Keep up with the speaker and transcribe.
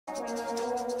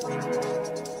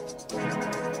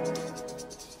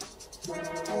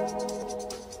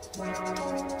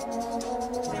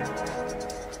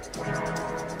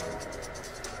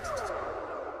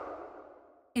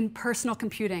In personal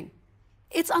computing,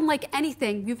 it's unlike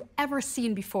anything you've ever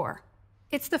seen before.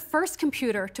 It's the first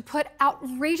computer to put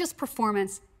outrageous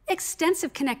performance,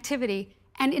 extensive connectivity,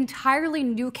 and entirely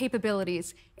new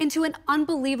capabilities into an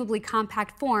unbelievably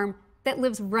compact form that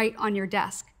lives right on your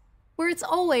desk, where it's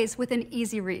always within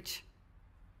easy reach.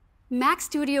 Mac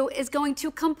Studio is going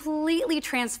to completely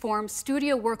transform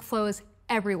studio workflows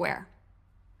everywhere.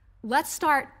 Let's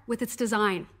start with its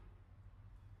design.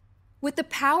 With the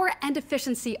power and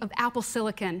efficiency of Apple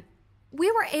Silicon,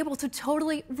 we were able to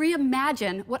totally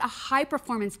reimagine what a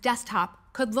high-performance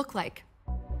desktop could look like.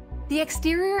 The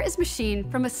exterior is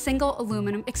machined from a single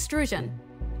aluminum extrusion,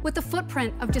 with a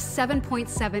footprint of just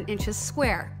 7.7 inches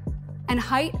square, and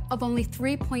height of only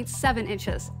 3.7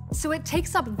 inches, so it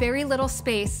takes up very little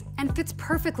space and fits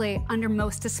perfectly under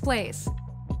most displays.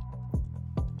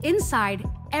 Inside,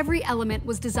 every element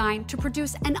was designed to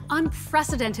produce an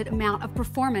unprecedented amount of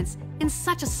performance in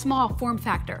such a small form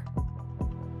factor.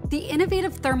 The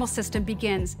innovative thermal system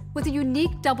begins with a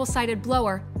unique double-sided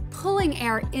blower pulling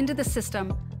air into the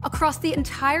system across the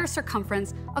entire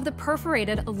circumference of the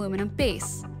perforated aluminum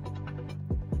base.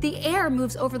 The air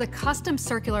moves over the custom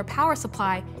circular power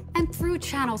supply and through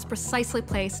channels precisely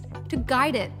placed to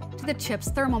guide it to the chip's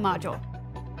thermal module.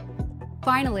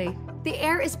 Finally, the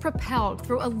air is propelled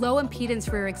through a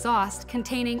low-impedance rear exhaust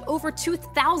containing over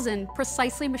 2,000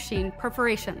 precisely machined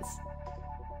perforations.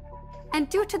 And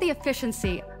due to the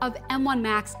efficiency of M1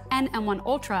 Max and M1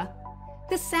 Ultra,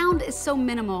 the sound is so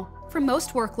minimal, for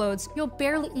most workloads, you'll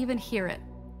barely even hear it.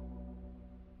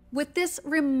 With this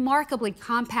remarkably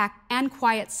compact and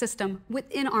quiet system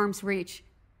within arm's reach,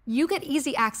 you get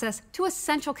easy access to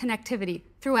essential connectivity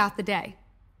throughout the day.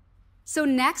 So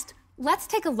next, let's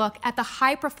take a look at the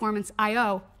high-performance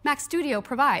I/O Mac Studio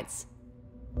provides.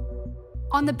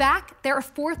 On the back, there are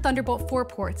 4 Thunderbolt 4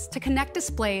 ports to connect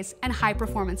displays and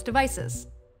high-performance devices,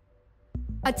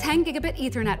 a 10 gigabit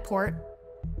Ethernet port,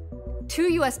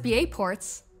 2 USB-A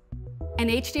ports, an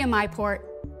HDMI port,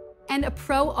 and a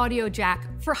Pro audio jack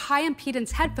for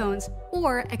high-impedance headphones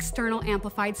or external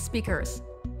amplified speakers.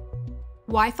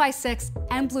 Wi-Fi 6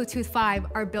 and Bluetooth 5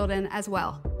 are built in as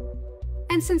well.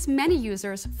 And since many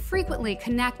users frequently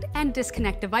connect and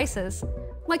disconnect devices,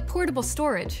 like portable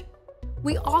storage,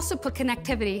 we also put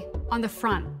connectivity on the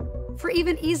front for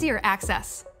even easier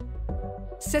access.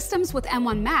 Systems with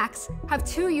M1 Max have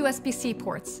 2 USB-C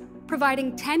ports,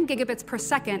 providing 10 gigabits per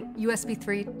second USB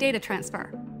 3 data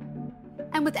transfer.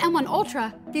 And with M1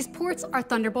 Ultra, these ports are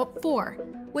Thunderbolt 4,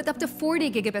 with up to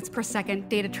 40 gigabits per second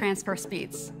data transfer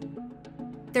speeds.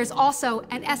 There's also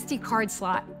an SD card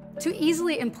slot to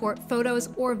easily import photos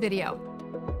or video.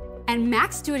 And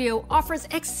Mac Studio offers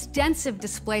extensive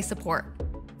display support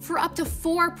for up to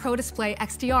 4 Pro Display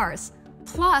XDRs,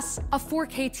 plus a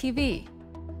 4K TV,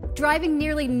 driving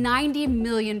nearly 90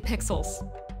 million pixels.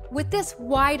 With this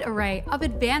wide array of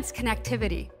advanced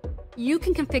connectivity, you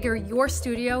can configure your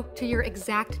studio to your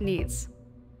exact needs.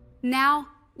 Now,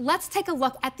 let's take a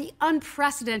look at the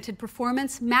unprecedented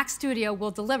performance Mac Studio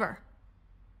will deliver.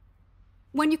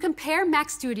 When you compare Mac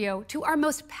Studio to our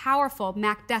most powerful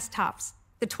Mac desktops,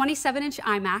 the 27-inch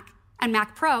iMac and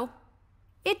Mac Pro,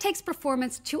 it takes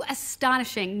performance to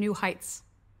astonishing new heights.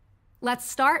 Let's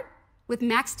start with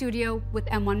Mac Studio with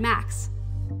M1 Max.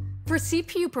 For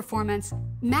CPU performance,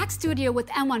 Mac Studio with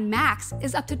M1 Max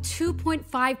is up to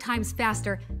 2.5 times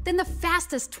faster than the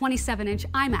fastest 27-inch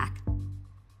iMac.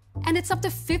 And it's up to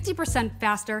 50%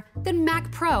 faster than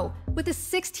Mac Pro with a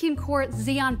 16-core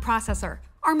Xeon processor,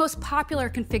 our most popular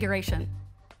configuration.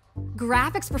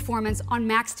 Graphics performance on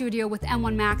Mac Studio with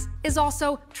M1 Max is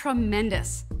also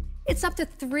tremendous. It's up to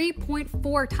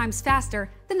 3.4 times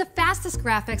faster than the fastest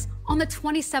graphics on the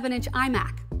 27-inch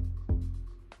iMac.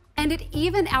 And it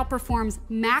even outperforms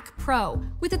Mac Pro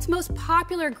with its most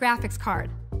popular graphics card.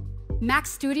 Mac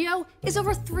Studio is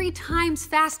over 3 times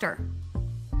faster.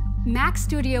 Mac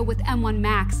Studio with M1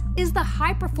 Max is the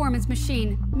high-performance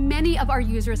machine many of our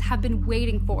users have been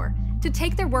waiting for to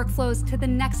take their workflows to the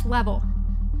next level.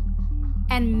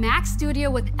 And Mac Studio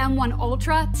with M1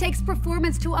 Ultra takes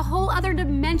performance to a whole other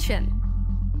dimension.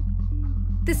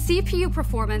 The CPU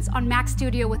performance on Mac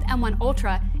Studio with M1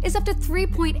 Ultra is up to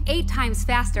 3.8 times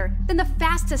faster than the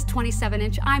fastest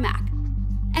 27-inch iMac.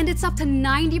 And it's up to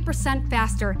 90%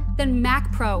 faster than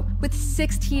Mac Pro with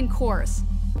 16 cores.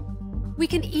 We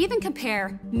can even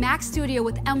compare Mac Studio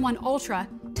with M1 Ultra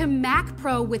to Mac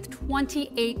Pro with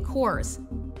 28 cores.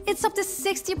 It's up to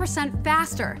 60%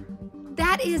 faster.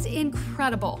 That is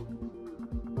incredible.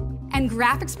 And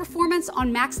graphics performance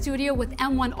on Mac Studio with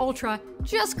M1 Ultra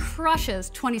just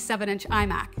crushes 27-inch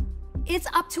iMac. It's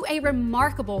up to a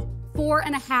remarkable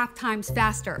 4.5 times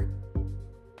faster.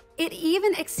 It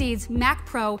even exceeds Mac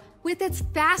Pro with its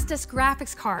fastest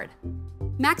graphics card.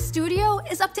 Mac Studio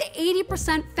is up to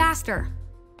 80% faster.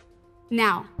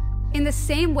 Now, in the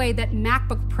same way that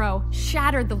MacBook Pro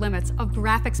shattered the limits of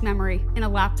graphics memory in a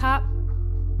laptop,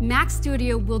 Mac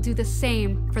Studio will do the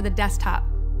same for the desktop.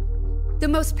 The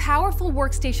most powerful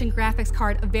workstation graphics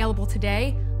card available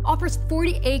today offers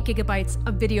 48 gigabytes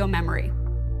of video memory.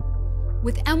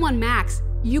 With M1 Max,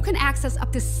 you can access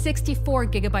up to 64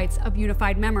 gigabytes of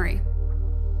unified memory.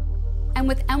 And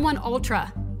with M1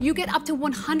 Ultra, you get up to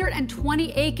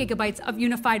 128 gigabytes of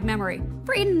unified memory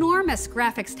for enormous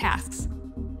graphics tasks.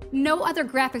 No other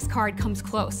graphics card comes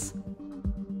close.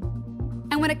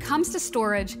 And when it comes to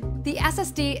storage, the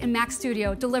SSD in Mac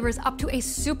Studio delivers up to a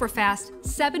super fast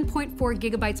 7.4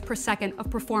 gigabytes per second of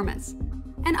performance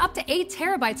and up to 8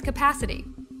 terabytes capacity.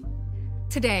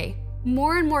 Today,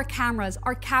 more and more cameras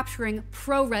are capturing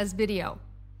ProRes video,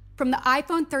 from the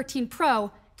iPhone 13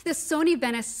 Pro to the Sony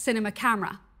Venice Cinema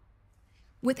camera.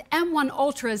 With M1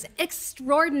 Ultra's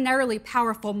extraordinarily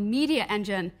powerful media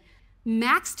engine,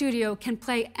 Mac Studio can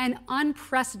play an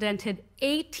unprecedented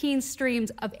 18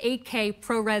 streams of 8K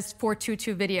ProRes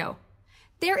 422 video.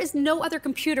 There is no other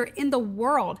computer in the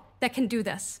world that can do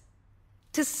this.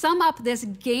 To sum up this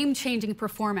game-changing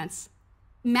performance,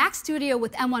 Mac Studio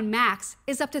with M1 Max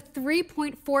is up to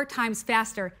 3.4 times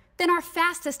faster than our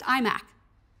fastest iMac.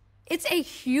 It's a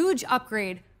huge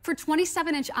upgrade for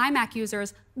 27-inch iMac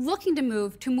users looking to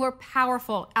move to more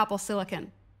powerful Apple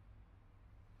silicon.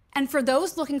 And for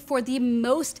those looking for the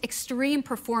most extreme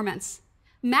performance,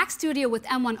 Mac Studio with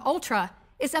M1 Ultra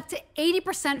is up to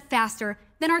 80% faster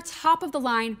than our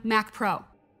top-of-the-line Mac Pro.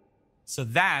 So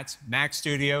that's Mac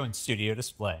Studio and Studio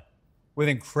Display. With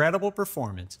incredible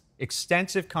performance,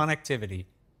 extensive connectivity,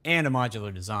 and a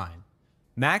modular design,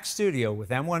 Mac Studio with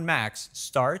M1 Max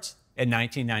starts at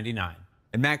 $1999,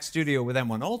 and Mac Studio with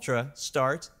M1 Ultra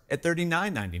starts at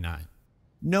 $39.99.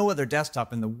 No other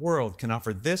desktop in the world can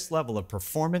offer this level of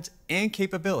performance and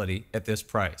capability at this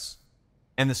price.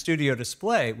 And the Studio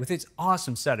Display, with its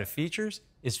awesome set of features,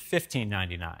 is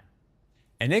 $15.99.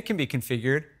 And it can be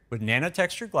configured with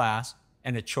nanotexture glass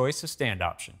and a choice of stand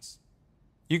options.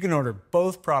 You can order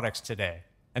both products today,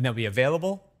 and they'll be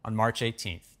available on March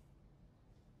 18th.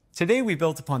 Today we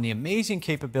built upon the amazing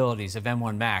capabilities of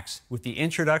M1 Max with the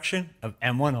introduction of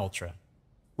M1 Ultra.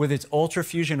 With its Ultra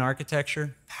Fusion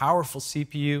architecture, powerful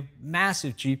CPU,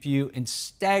 massive GPU, and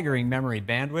staggering memory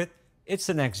bandwidth, it's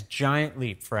the next giant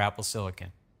leap for Apple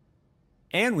silicon.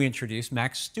 And we introduced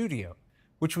Mac Studio,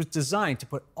 which was designed to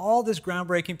put all this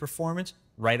groundbreaking performance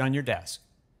right on your desk.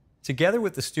 Together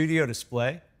with the Studio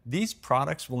Display, these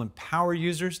products will empower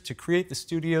users to create the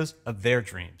studios of their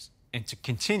dreams and to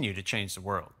continue to change the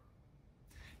world.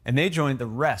 And they joined the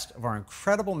rest of our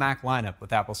incredible Mac lineup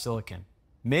with Apple silicon,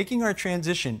 making our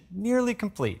transition nearly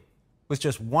complete with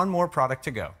just one more product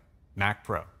to go, Mac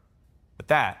Pro. But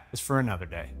that is for another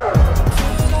day.